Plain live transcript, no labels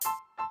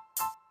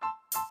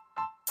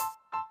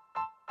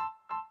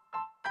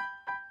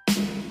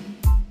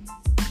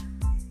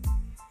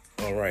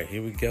All right,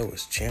 here we go.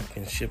 It's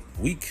championship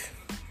week,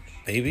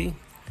 baby.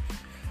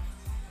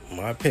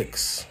 My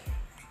picks.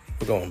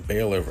 We're going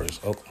Baylor versus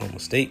Oklahoma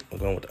State. We're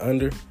going with the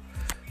under,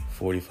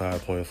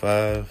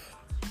 45.5.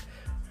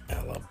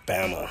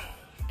 Alabama,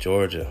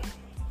 Georgia.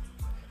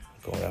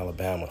 We're going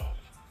Alabama,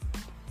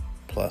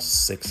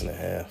 plus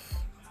 6.5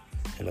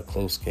 in a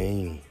close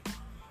game.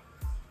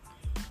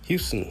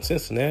 Houston,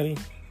 Cincinnati.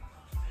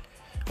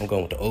 I'm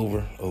going with the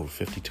over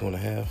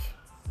 52.5.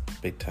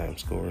 Big time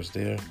scores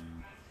there.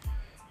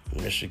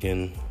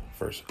 Michigan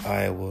versus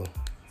Iowa.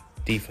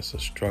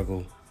 Defensive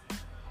struggle.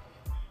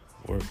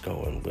 We're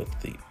going with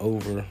the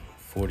over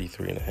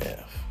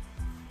 43.5.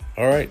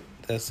 All right,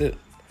 that's it.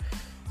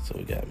 So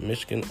we got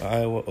Michigan,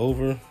 Iowa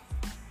over.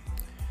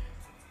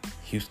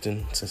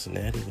 Houston,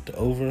 Cincinnati with the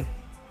over.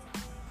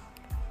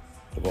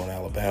 We're going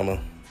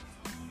Alabama,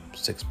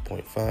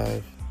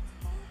 6.5.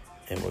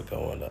 And we're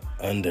going to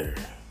under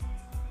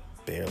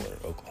Baylor,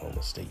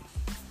 Oklahoma State.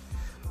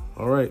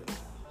 All right,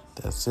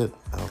 that's it.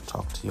 I'll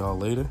talk to y'all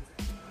later.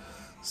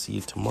 See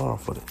you tomorrow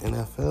for the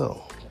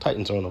NFL.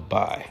 Titans are on a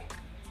bye.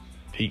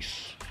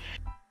 Peace.